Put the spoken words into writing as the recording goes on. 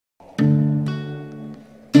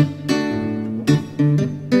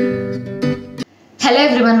Hello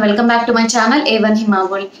everyone, welcome back to my channel A1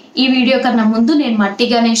 హిమాగోల్. ఈ video కన్నా ముందు నేను మట్టి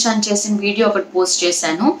గణేష్ అని చేసిన వీడియో ఒకటి పోస్ట్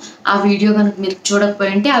చేశాను. ఆ వీడియో కనుక మీరు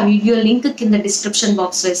చూడకపోయింటే ఆ వీడియో లింక్ కింద డిస్క్రిప్షన్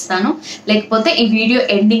బాక్స్లో ఇస్తాను, లేకపోతే ఈ వీడియో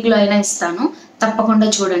ఎండింగ్లో అయినా ఇస్తాను. తప్పకుండా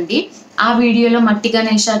చూడండి. ఆ వీడియోలో మట్టి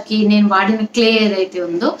గణేషకి నేను వాడిన క్లే ఏదైతే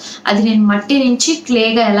ఉందో అది నేను మట్టి నుంచి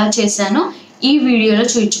క్లేగా ఎలా చేశానో ఈ వీడియోలో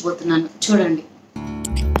చూపించబోతున్నాను. చూడండి.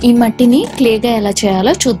 ఈ మట్టిని క్లేగా ఎలా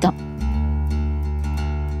చేయాలో చూద్దాం.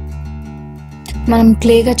 మనం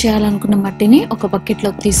క్లేగా చేయాలనుకున్న మట్టిని ఒక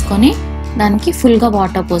బకెట్లోకి తీసుకొని దానికి ఫుల్గా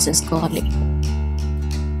వాటర్ పోసేసుకోవాలి.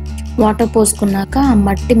 వాటర్ పోసుకున్నాక ఆ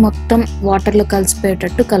మట్టి మొత్తం వాటర్లో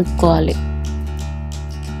కలిసిపోయేటట్టు కలుపుకోవాలి.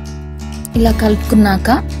 ఇలా కలుపుకున్నాక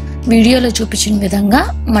వీడియోలో చూపించిన విధంగా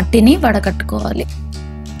మట్టిని వడకట్టుకోవాలి.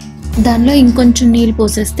 దానిలో ఇంకొంచెం నీళ్ళు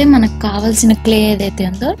పోసేస్తే మనకు కావాల్సిన క్లే ఏదైతే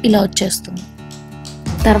ఉందో ఇలా వచ్చేస్తుంది.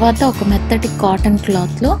 తర్వాత ఒక మెత్తటి కాటన్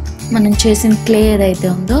క్లాత్లో మనం చేసిన క్లే ఏదైతే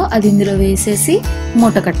ఉందో అది ఇందులో వేసేసి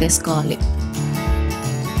మూట కట్టేసుకోవాలి.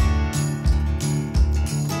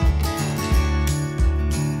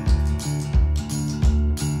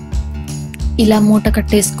 ఇలా మూట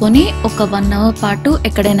కట్టేసుకొని ఒక 1 అవర్ పాటు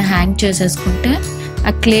ఎక్కడైనా హ్యాంగ్ చేసేసుకుంటే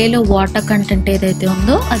ఆ క్లేలో వాటర్ కంటెంట్ ఏదైతే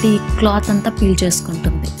ఉందో అది క్లాత్ అంతా పీల్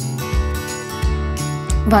చేసుకుంటుంది.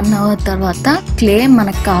 1 అవర్ తర్వాత క్లే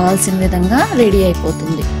మనకు కావాల్సిన విధంగా రెడీ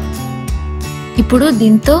అయిపోతుంది. ఇప్పుడు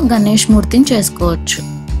దీంతో గణేష్ మూర్తిని చేసుకోవచ్చు.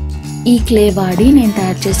 ఈ క్లే వాడి నేను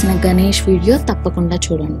తయారు చేసిన గణేష్ వీడియో తప్పకుండా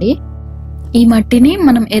చూడండి. ఈ మట్టిని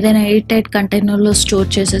మనం ఏదైనా ఎయిర్ టైట్ కంటైనర్లో స్టోర్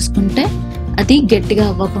చేసేసుకుంటే అది గట్టిగా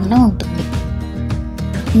అవ్వకుండా ఉంటుంది.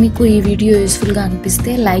 మీకు ఈ వీడియో యూస్ఫుల్గా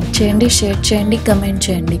అనిపిస్తే లైక్ చేయండి, షేర్ చేయండి, కమెంట్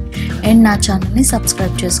చేయండి అండ్ నా ఛానల్ని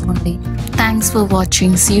సబ్స్క్రైబ్ చేసుకోండి. Thanks for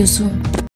watching. See you soon.